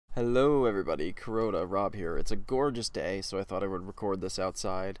Hello everybody, Kuroda, Rob here. It's a gorgeous day, so I thought I would record this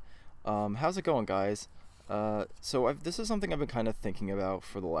outside. How's it going, guys? This is something I've been kind of thinking about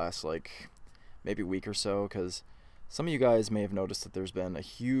for the last, maybe week or so, because some of you guys may have noticed that there's been a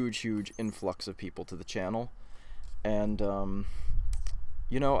huge influx of people to the channel, and,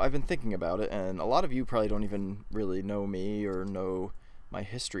 I've been thinking about it, and a lot of you probably don't even really know me or know my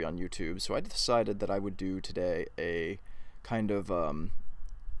history on YouTube, so I decided that I would do today a kind of,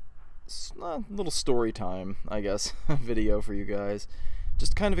 little story time, I guess, video for you guys,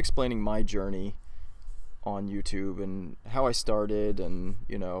 just kind of explaining my journey on YouTube and how I started and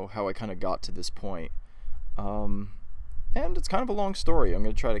how I kind of got to this point. And it's kind of a long story. I'm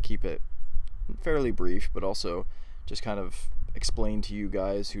going to try to keep it fairly brief, but also just kind of explain to you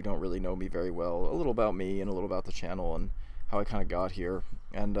guys who don't really know me very well a little about me and a little about the channel and how I kind of got here.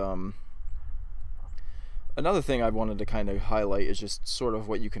 And another thing I wanted to kind of highlight is just sort of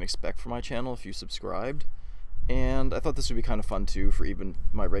what you can expect from my channel if you subscribed. And I thought this would be kind of fun too for even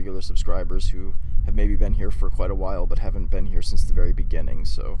my regular subscribers who have maybe been here for quite a while but haven't been here since the very beginning.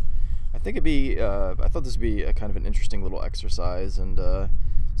 So I think I thought this would be a kind of an interesting little exercise and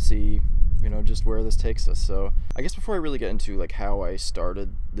see, just where this takes us. So I guess before I really get into like how I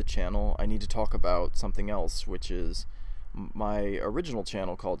started the channel, I need to talk about something else, which is my original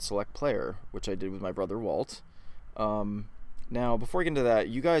channel called Select Player, which I did with my brother Walt. Now, before I get into that,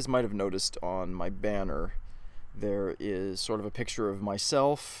 you guys might have noticed on my banner there is sort of a picture of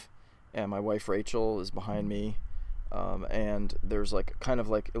myself, and my wife Rachel is behind me, and there's it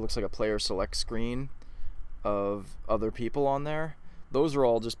looks like a player select screen of other people on there. Those are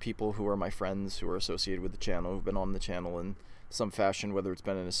all just people who are my friends who are associated with the channel, who've been on the channel in some fashion, whether it's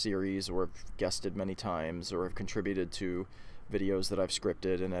been in a series or have guested many times or have contributed to videos that I've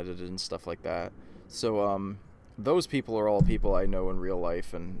scripted and edited and stuff like that. So those people are all people I know in real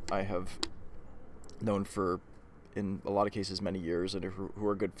life and I have known for, in a lot of cases, many years, and who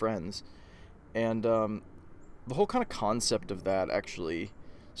are good friends. And the whole kind of concept of that actually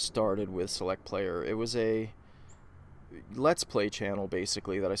started with Select Player. It was a Let's Play channel,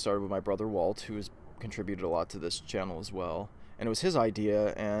 basically, that I started with my brother Walt, who has contributed a lot to this channel as well. And it was his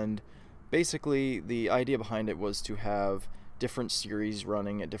idea, and basically the idea behind it was to have different series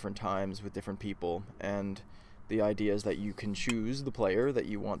running at different times with different people, and the idea is that you can choose the player that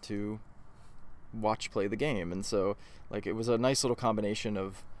you want to watch play the game. And so it was a nice little combination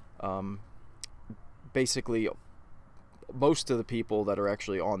of basically most of the people that are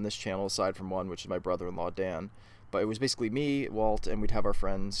actually on this channel, aside from one, which is my brother-in-law Dan. But it was basically me, Walt, and we'd have our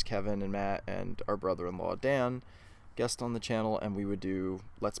friends Kevin and Matt and our brother-in-law Dan guest on the channel, and we would do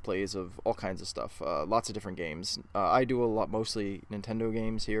Let's Plays of all kinds of stuff, lots of different games. I do a lot, mostly Nintendo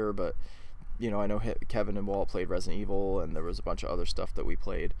games here, but I know Kevin and Walt played Resident Evil, and there was a bunch of other stuff that we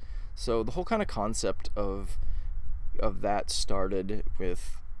played. So the whole kind of concept of that started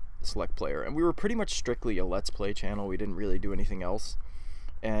with Select Player, and we were pretty much strictly a Let's Play channel. We didn't really do anything else.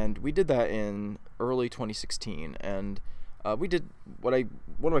 And we did that in early 2016, and we did one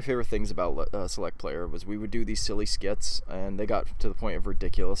of my favorite things about Select Player was we would do these silly skits, and they got to the point of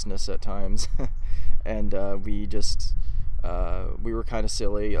ridiculousness at times. And we were kind of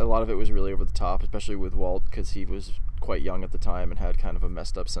silly. A lot of it was really over the top, especially with Walt, because he was quite young at the time and had kind of a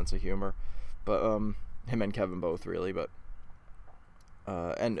messed up sense of humor. But him and Kevin both, really. But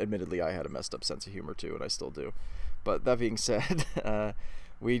and admittedly, I had a messed up sense of humor too, and I still do. But that being said,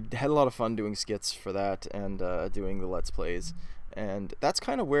 we had a lot of fun doing skits for that and doing the Let's Plays. And that's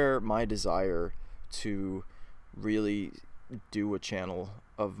kind of where my desire to really do a channel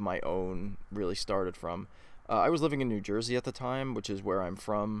of my own really started from. I was living in New Jersey at the time, which is where I'm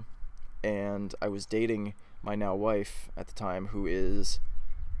from, and I was dating my now wife at the time, who is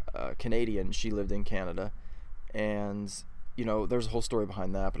Canadian. She lived in Canada, and there's a whole story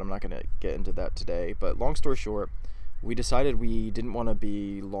behind that, but I'm not going to get into that today. But long story short, we decided we didn't want to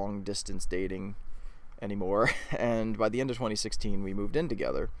be long distance dating anymore, and by the end of 2016 we moved in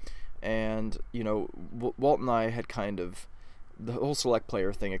together. And Walt and I had the whole Select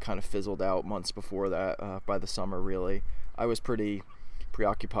Player thing had kind of fizzled out months before that. By the summer, really, I was pretty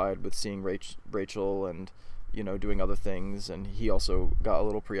preoccupied with seeing Rachel and doing other things, and he also got a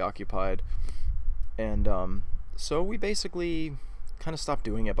little preoccupied. And so we basically kind of stopped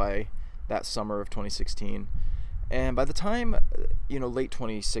doing it by that summer of 2016. And by the time, late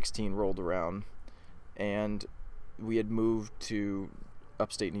 2016 rolled around, and we had moved to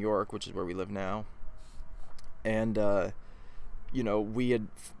upstate New York, which is where we live now, and, we had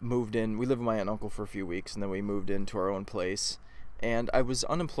moved in. We lived with my aunt and uncle for a few weeks, and then we moved into our own place. And I was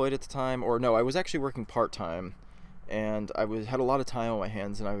unemployed at the time, or no, I was actually working part-time, and had a lot of time on my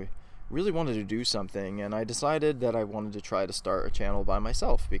hands, and I really wanted to do something, and I decided that I wanted to try to start a channel by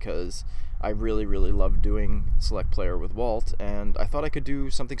myself because I really loved doing Select Player with Walt, and I thought I could do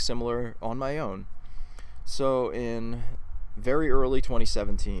something similar on my own. So in very early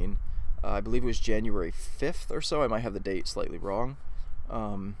 2017, I believe it was January 5th or so, I might have the date slightly wrong,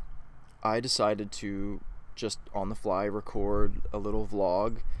 I decided to just on the fly record a little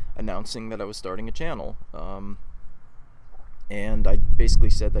vlog announcing that I was starting a channel. And I basically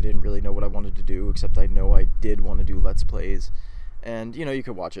said that I didn't really know what I wanted to do, except I know I did want to do Let's Plays. And, you know, you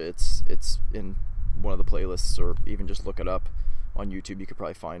could watch it. It's in one of the playlists, or even just look it up on YouTube. You could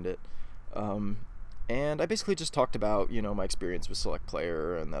probably find it. And I basically just talked about, you know, my experience with Select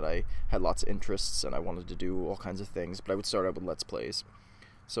Player, and that I had lots of interests, and I wanted to do all kinds of things, but I would start out with Let's Plays.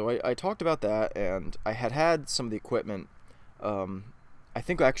 So I talked about that, and I had some of the equipment. I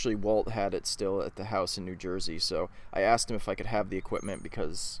think actually Walt had it still at the house in New Jersey, so I asked him if I could have the equipment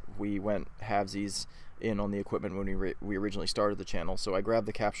because we went halvesies in on the equipment when we originally started the channel. So I grabbed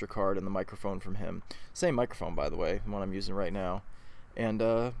the capture card and the microphone from him. Same microphone, by the way, the one I'm using right now.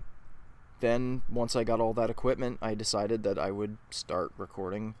 And then once I got all that equipment, I decided that I would start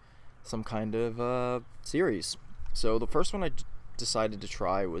recording some kind of series. So the first one I decided to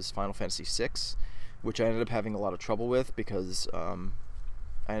try was Final Fantasy VI, which I ended up having a lot of trouble with because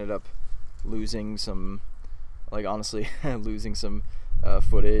I ended up losing some, like, honestly, losing some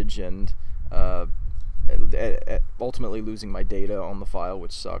footage, and ultimately losing my data on the file,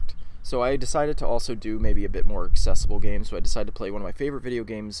 which sucked. So I decided to also do maybe a bit more accessible games, so I decided to play one of my favorite video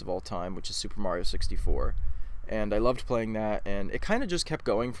games of all time, which is Super Mario 64. And I loved playing that, and it kind of just kept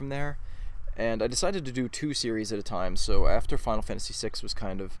going from there. And I decided to do 2 series at a time, so after Final Fantasy VI was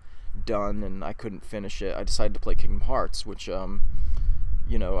kind of done and I couldn't finish it, I decided to play Kingdom Hearts, which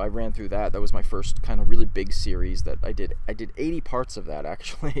you know, I ran through that. That was my first kind of really big series that I did. I did 80 parts of that,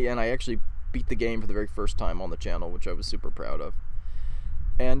 actually, and I actually beat the game for the very first time on the channel, which I was super proud of.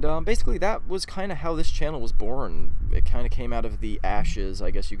 And basically that was kind of how this channel was born. It kind of came out of the ashes,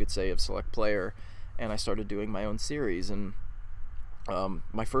 I guess you could say, of Select Player, and I started doing my own series. And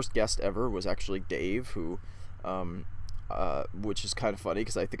my first guest ever was actually Dave, who, which is kind of funny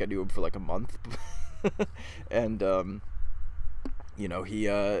because I think I knew him for like a month. And you know, he,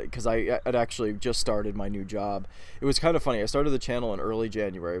 because I had actually just started my new job. It was kind of funny. I started the channel in early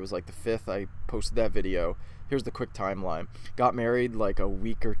January. It was like the 5th I posted that video. Here's the quick timeline. Got married like a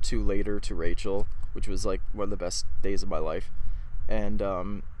week or 2 later to Rachel, which was like one of the best days of my life. And,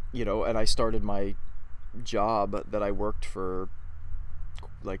 you know, and I started my job that I worked for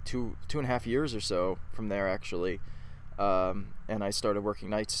like two and a half years or so from there, actually. And I started working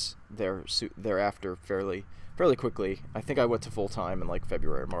nights thereafter fairly quickly. I think I went to full-time in like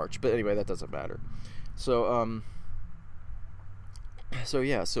February or March, but anyway, that doesn't matter. So so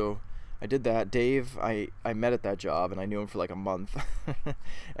yeah, so I did that. Dave, I met at that job, and I knew him for like a month.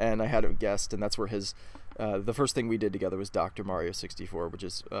 And I had a guest, and that's where his the first thing we did together was Dr. Mario 64, which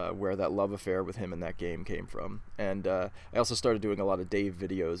is where that love affair with him in that game came from. And I also started doing a lot of Dave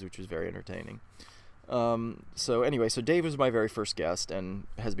videos, which was very entertaining. So anyway, so Dave was my very first guest and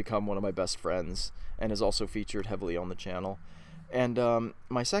has become one of my best friends, and is also featured heavily on the channel. And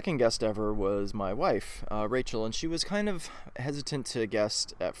my second guest ever was my wife, Rachel, and she was kind of hesitant to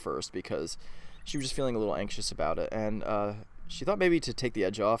guest at first because she was just feeling a little anxious about it, and she thought maybe to take the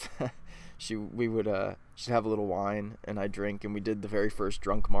edge off, she'd have a little wine and I'd drink, and we did the very first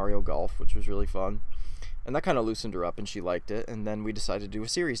drunk Mario Golf, which was really fun. And that kind of loosened her up, and she liked it. And then we decided to do a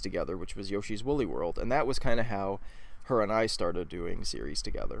series together, which was Yoshi's Woolly World. And that was kind of how her and I started doing series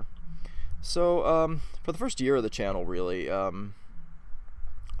together. So for the first year of the channel, really,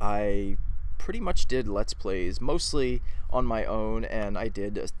 I pretty much did Let's Plays, mostly on my own. And I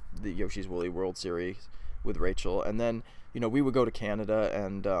did the Yoshi's Woolly World series with Rachel. And then, you know, we would go to Canada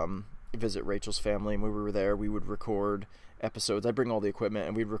and visit Rachel's family. And when we were there, we would record episodes. I'd bring all the equipment,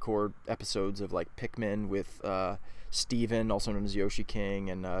 and we'd record episodes of like Pikmin with Steven, also known as Yoshi King,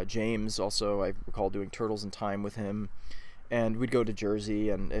 and James. Also, I recall doing Turtles in Time with him. And we'd go to Jersey,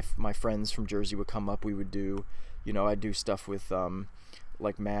 and if my friends from Jersey would come up, we would do, you know, I'd do stuff with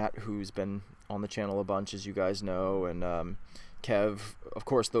like Matt, who's been on the channel a bunch, as you guys know, and Kev, of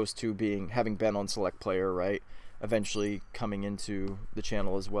course, those two having been on Select Player, right, eventually coming into the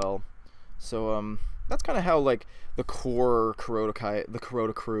channel as well. So that's kind of how, like, the core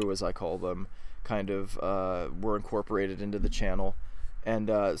Kuroda crew, as I call them, kind of were incorporated into the channel. And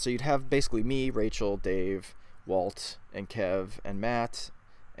so you'd have basically me, Rachel, Dave, Walt, and Kev, and Matt,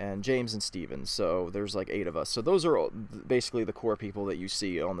 and James, and Steven. So there's like 8 of us. So those are basically the core people that you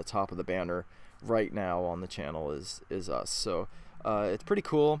see on the top of the banner right now on the channel is us. So it's pretty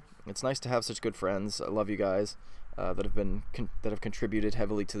cool. It's nice to have such good friends. I love you guys that have contributed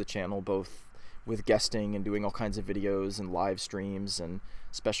heavily to the channel, both with guesting and doing all kinds of videos and live streams and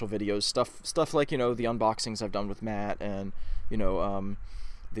special videos, stuff like, you know, the unboxings I've done with Matt, and, you know,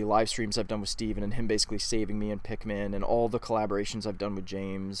 the live streams I've done with Steven and him basically saving me in Pikmin, and all the collaborations I've done with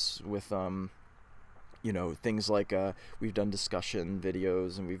James with, you know, things like we've done discussion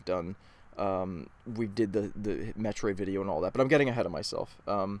videos, and we've done we did the Metroid video and all that, but I'm getting ahead of myself.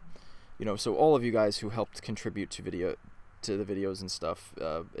 You know, so all of you guys who helped contribute to the videos and stuff,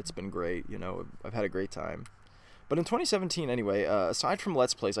 it's been great. You know, I've had a great time. But in 2017, anyway, aside from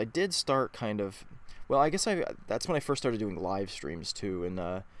Let's Plays, I did start kind of, well, I guess that's when I first started doing live streams too,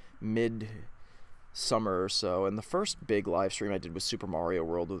 in mid-summer or so. And the first big live stream I did was Super Mario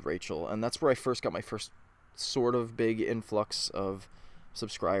World with Rachel, and that's where I first got my first sort of big influx of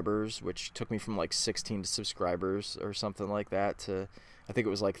subscribers, which took me from like 16 subscribers or something like that to, I think it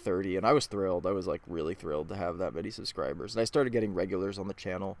was like 30, and I was thrilled. I was like really thrilled to have that many subscribers. And I started getting regulars on the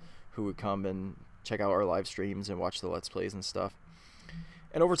channel who would come and check out our live streams and watch the Let's Plays and stuff.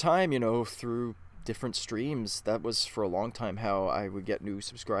 And over time, you know, through different streams, that was for a long time how I would get new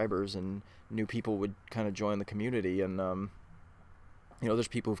subscribers, and new people would kind of join the community. And you know, there's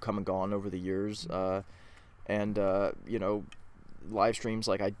people who've come and gone over the years, and you know, live streams,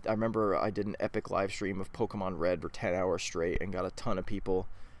 like I remember I did an epic live stream of Pokemon Red for 10 hours straight and got a ton of people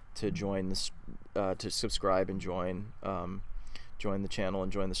to join this, to subscribe and join the channel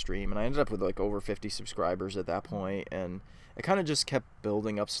and join the stream, and I ended up with like over 50 subscribers at that point, and it kind of just kept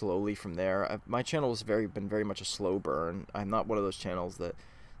building up slowly from there. My channel has been very much a slow burn. I'm not one of those channels that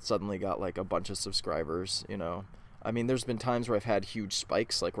suddenly got like a bunch of subscribers, you know. I mean, there's been times where I've had huge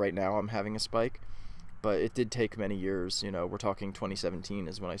spikes, like right now I'm having a spike, but it did take many years. You know, we're talking 2017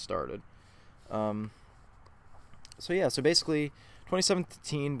 is when I started. So yeah, so basically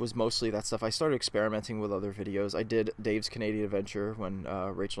 2017 was mostly that stuff. I started experimenting with other videos. I did Dave's Canadian Adventure when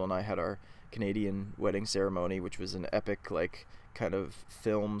Rachel and I had our Canadian wedding ceremony, which was an epic, like, kind of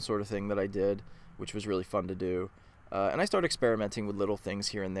film sort of thing that I did, which was really fun to do. And I started experimenting with little things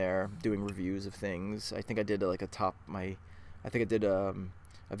here and there, doing reviews of things. I think I did like a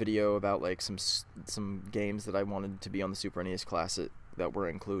video about like some games that I wanted to be on the Super NES Classic that were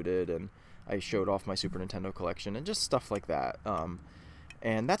included, and I showed off my Super Nintendo collection and just stuff like that.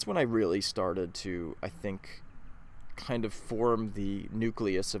 And that's when I really started to, I think, kind of form the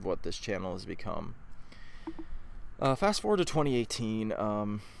nucleus of what this channel has become. Fast forward to 2018,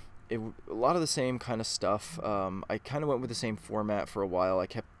 a lot of the same kind of stuff. I kind of went with the same format for a while.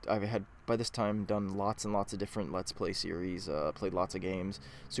 I had by this time done lots and lots of different Let's Play series, played lots of games.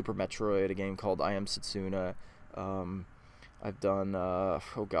 Super Metroid, a game called I Am Setsuna. I've done,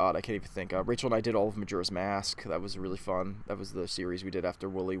 oh god, I can't even think. Rachel and I did all of Majora's Mask. That was really fun. That was the series we did after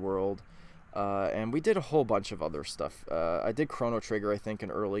Woolly World. And we did a whole bunch of other stuff. I did Chrono Trigger, I think,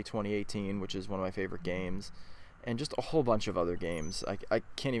 in early 2018, which is one of my favorite games. And just a whole bunch of other games. I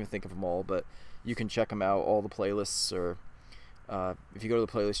can't even think of them all, but you can check them out. All the playlists, or if you go to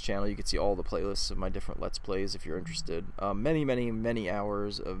the playlist channel, you can see all the playlists of my different Let's Plays if you're interested. Many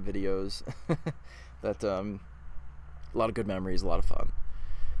hours of videos. That, a lot of good memories, a lot of fun.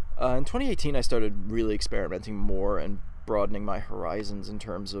 In 2018, I started really experimenting more and broadening my horizons in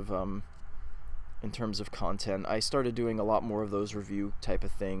terms of content. I started doing a lot more of those review type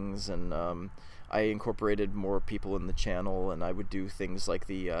of things, and I incorporated more people in the channel, and I would do things like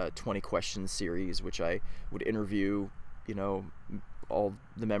the 20 questions series, which I would interview, you know, all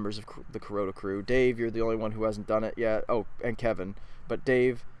the members of the Kuroda crew. Dave, you're the only one who hasn't done it yet. Oh, and Kevin. But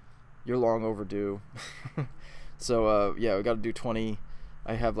Dave, you're long overdue. So yeah, we got to do 20.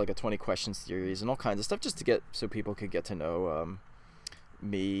 I have like a 20 questions series and all kinds of stuff, just to get, so people could get to know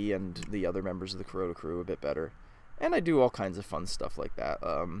me and the other members of the Kuroda crew a bit better. And I do all kinds of fun stuff like that,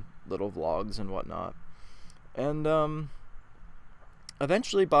 little vlogs and whatnot. And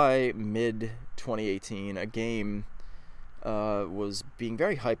eventually, by mid-2018, a game was being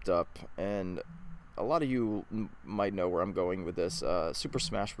very hyped up, and a lot of you might know where I'm going with this. Super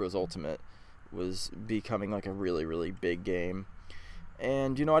Smash Bros. Ultimate was becoming like a really big game.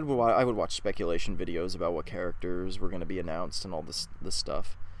 And, you know, I would watch speculation videos about what characters were going to be announced and all this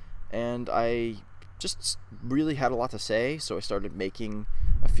stuff. And I just really had a lot to say, so I started making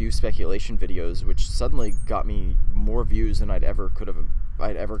a few speculation videos, which suddenly got me more views than I'd ever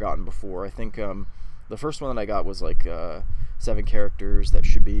gotten before. I think the first one that I got was like 7 characters that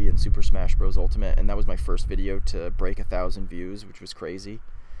should be in Super Smash Bros. Ultimate, and that was my first video to break 1,000 views, which was crazy.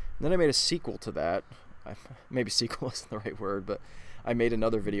 And then I made a sequel to that. Maybe sequel isn't the right word, but I made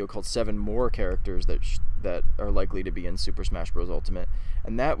another video called 7 more characters that are likely to be in Super Smash Bros. Ultimate,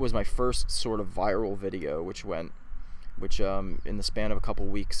 and that was my first sort of viral video, which in the span of a couple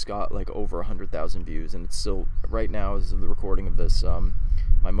weeks got like over 100,000 views, and it's still, right now as of the recording of this,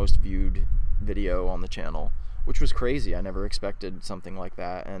 my most viewed video on the channel, which was crazy. I never expected something like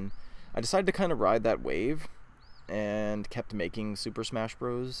that, and I decided to kind of ride that wave and kept making Super Smash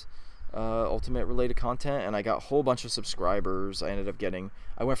Bros. Ultimate related content, and I got a whole bunch of subscribers. I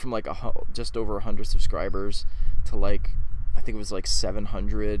went from like just over 100 subscribers to like, I think it was like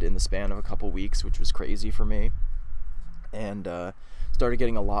 700 in the span of a couple weeks, which was crazy for me. And started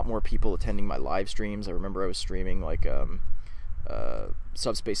getting a lot more people attending my live streams. I remember I was streaming like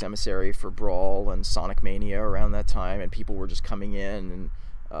Subspace Emissary for Brawl and Sonic Mania around that time, and people were just coming in,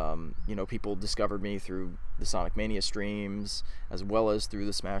 and you know, people discovered me through the Sonic Mania streams as well as through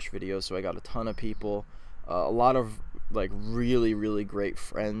the Smash videos, so I got a ton of people, a lot of like really great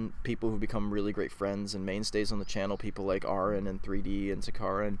people who become really great friends and mainstays on the channel, people like Aaron and 3D and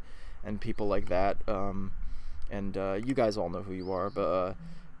Sakara and people like that, and you guys all know who you are, but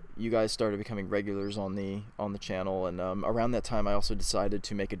you guys started becoming regulars on the channel, and around that time I also decided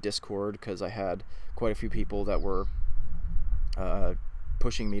to make a Discord, because I had quite a few people that were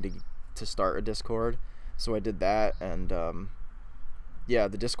pushing me to start a Discord, so I did that, and yeah,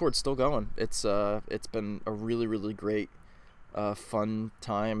 the Discord's still going. It's been a really great fun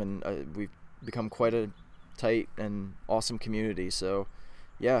time, and we've become quite a tight and awesome community. So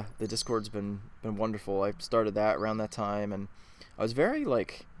yeah, the Discord's been wonderful. I started that around that time, and I was very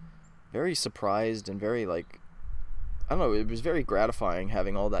surprised and very like, I don't know, it was very gratifying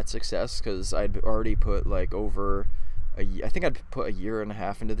having all that success, because I'd already put like over I think I'd put a year and a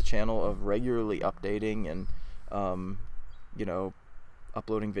half into the channel of regularly updating and you know,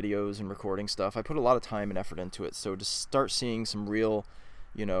 uploading videos and recording stuff. I put a lot of time and effort into it, so to start seeing some real,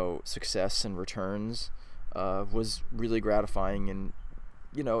 you know, success and returns was really gratifying. And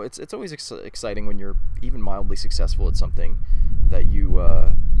you know, it's always exciting when you're even mildly successful at something that you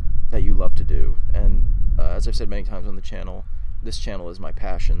love to do. And as I've said many times on the channel, this channel is my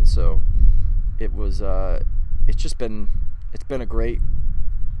passion, so it's been a great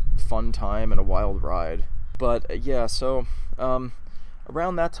fun time and a wild ride. But yeah, so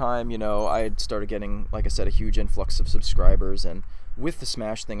around that time, you know, I had started getting, like I said, a huge influx of subscribers, and with the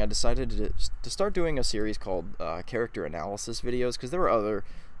Smash thing, I decided to start doing a series called character analysis videos, because there were other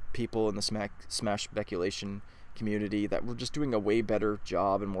people in the Smash speculation community that were just doing a way better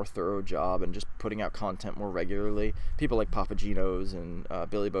job and more thorough job and just putting out content more regularly. People like Papagenos and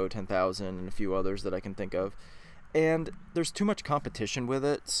Billy Bo 10,000 and a few others that I can think of. And there's too much competition with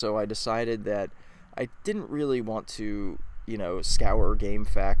it, so I decided that I didn't really want to, you know, scour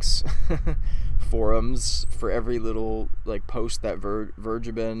GameFAQs forums for every little like post that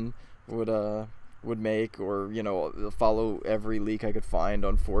Vergibin would make, or, you know, follow every leak I could find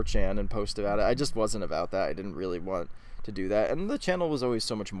on 4chan and post about it. I just wasn't about that. I didn't really want to do that, and the channel was always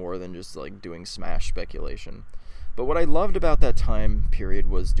so much more than just like doing Smash speculation. But what I loved about that time period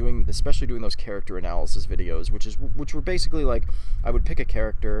was especially doing those character analysis videos, which were basically like, I would pick a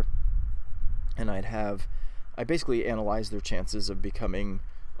character and I basically analyze their chances of becoming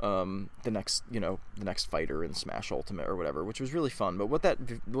the next fighter in Smash Ultimate or whatever, which was really fun. But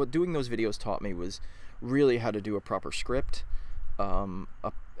what doing those videos taught me was really how to do a proper script, and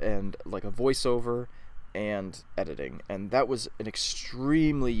like a voiceover and editing, and that was an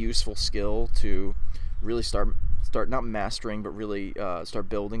extremely useful skill to really start not mastering, but really start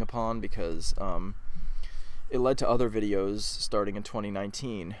building upon, because it led to other videos starting in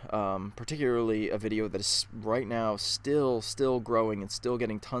 2019, particularly a video that is right now still growing and still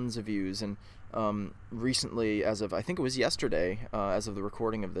getting tons of views, and recently, as of I think it was yesterday, as of the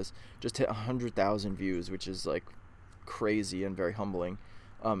recording of this, just hit 100,000 views, which is like crazy and very humbling.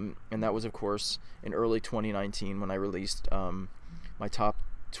 And that was, of course, in early 2019 when I released my top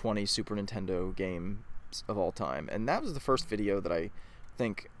 20 Super Nintendo games of all time, and that was the first video that I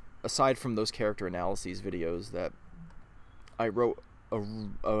think, aside from those character analyses videos, that I wrote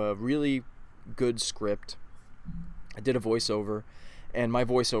a really good script. I did a voiceover, and my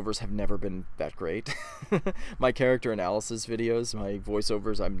voiceovers have never been that great. My character analysis videos, my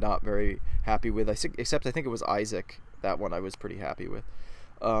voiceovers, I'm not very happy with, except I think it was Isaac, that one I was pretty happy with.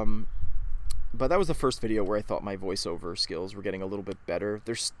 But that was the first video where I thought my voiceover skills were getting a little bit better.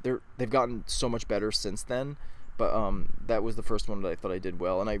 They've gotten so much better since then, but that was the first one that I thought I did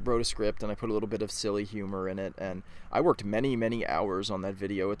well. And I wrote a script, and I put a little bit of silly humor in it, and I worked many hours on that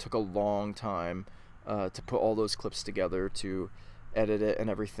video. It took a long time to put all those clips together, to edit it and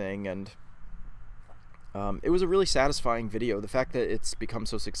everything, and it was a really satisfying video. The fact that it's become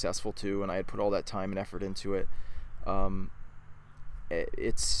so successful too, and I had put all that time and effort into it,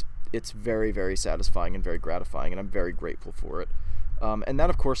 it's very, very satisfying and very gratifying, and I'm very grateful for it. And that,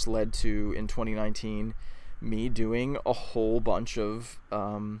 of course, led to, in 2019, me doing a whole bunch of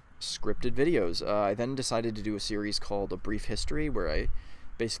scripted videos. I then decided to do a series called A Brief History, where I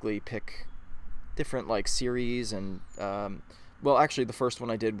basically pick different like series and well, actually the first one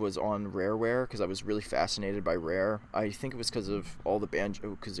I did was on Rareware, because I was really fascinated by Rare. I think it was because of all the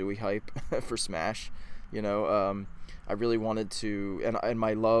Banjo-Kazooie hype for Smash, you know. I really wanted to, and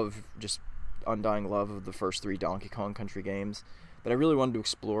my love, just undying love of the first 3 Donkey Kong Country games, that I really wanted to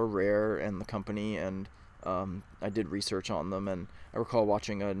explore Rare and the company, and I did research on them, and I recall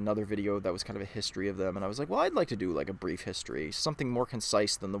watching another video that was kind of a history of them, and I was like, well, I'd like to do like a brief history, something more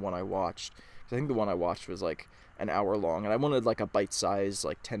concise than the one I watched, because I think the one I watched was like an hour long, and I wanted like a bite-sized,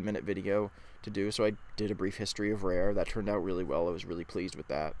 like 10-minute video to do, so I did a brief history of Rare. That turned out really well. I was really pleased with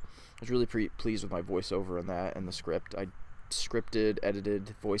that. I was really pleased with my voiceover in that and the script. I scripted,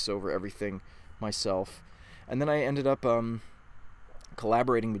 edited, voiceover, everything myself, and then I ended up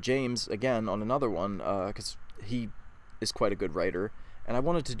collaborating with James again on another one, because he is quite a good writer, and I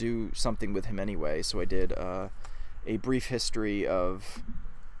wanted to do something with him anyway, so I did a brief history of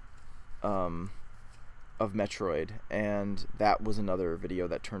Metroid, and that was another video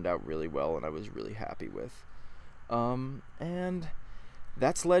that turned out really well and I was really happy with. And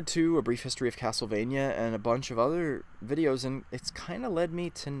that's led to a brief history of Castlevania and a bunch of other videos, and it's kind of led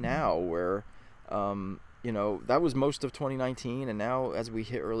me to now, where you know, that was most of 2019, and now as we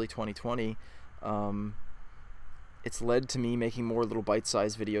hit early 2020, it's led to me making more little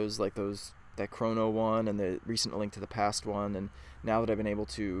bite-sized videos like that Chrono one and the recent Link to the Past one, and now that I've been able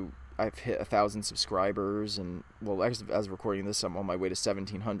to, I've hit 1,000 subscribers, and well, as recording this, I'm on my way to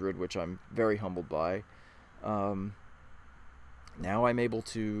 1,700, which I'm very humbled by. Now I'm able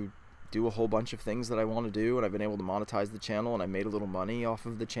to do a whole bunch of things that I want to do, and I've been able to monetize the channel, and I made a little money off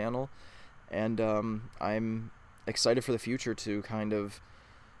of the channel, and I'm excited for the future to kind of,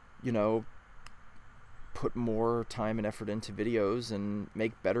 you know, put more time and effort into videos and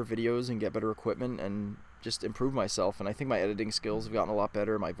make better videos and get better equipment and just improve myself. And I think my editing skills have gotten a lot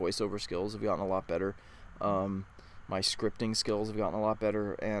better, my voiceover skills have gotten a lot better, my scripting skills have gotten a lot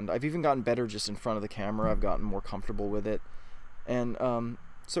better, and I've even gotten better just in front of the camera. I've gotten more comfortable with it. And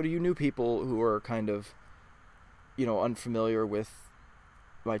so to you new people who are kind of, you know, unfamiliar with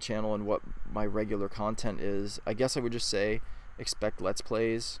my channel and what my regular content is, I guess I would just say expect Let's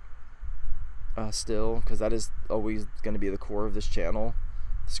Plays still, because that is always going to be the core of this channel.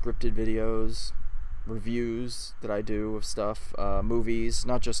 Scripted videos, reviews that I do of stuff, movies,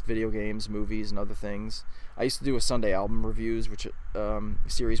 not just video games, movies and other things. I used to do a Sunday album reviews, which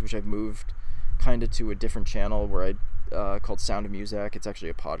series which I've moved kind of to a different channel where I called Sound of Music. It's actually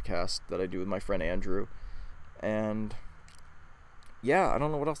a podcast that I do with my friend Andrew, and yeah, I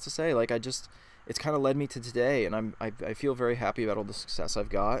don't know what else to say. Like, it's kind of led me to today, and I feel very happy about all the success I've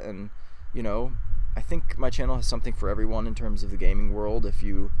got, and you know, I think my channel has something for everyone in terms of the gaming world. If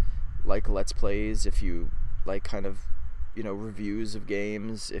you like Let's Plays, if you like kind of, you know, reviews of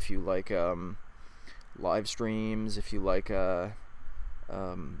games, if you like live streams, if you like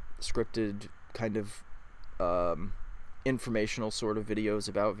scripted kind of informational sort of videos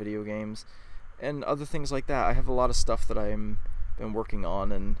about video games and other things like that. I have a lot of stuff that I've been working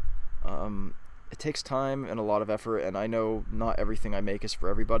on, and it takes time and a lot of effort, and I know not everything I make is for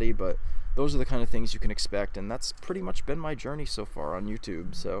everybody, but those are the kind of things you can expect, and that's pretty much been my journey so far on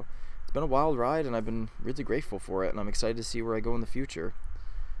YouTube. So it's been a wild ride, and I've been really grateful for it, and I'm excited to see where I go in the future.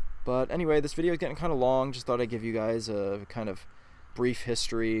 But anyway, this video is getting kind of long. Just thought I'd give you guys a kind of brief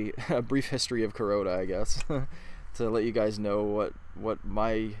history, a brief history of Kuroda, I guess, to let you guys know what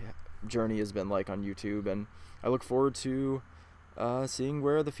my journey has been like on YouTube, and I look forward to seeing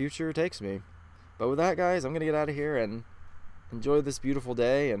where the future takes me. But with that, guys, I'm gonna get out of here and enjoy this beautiful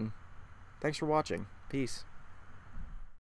day, and thanks for watching. Peace.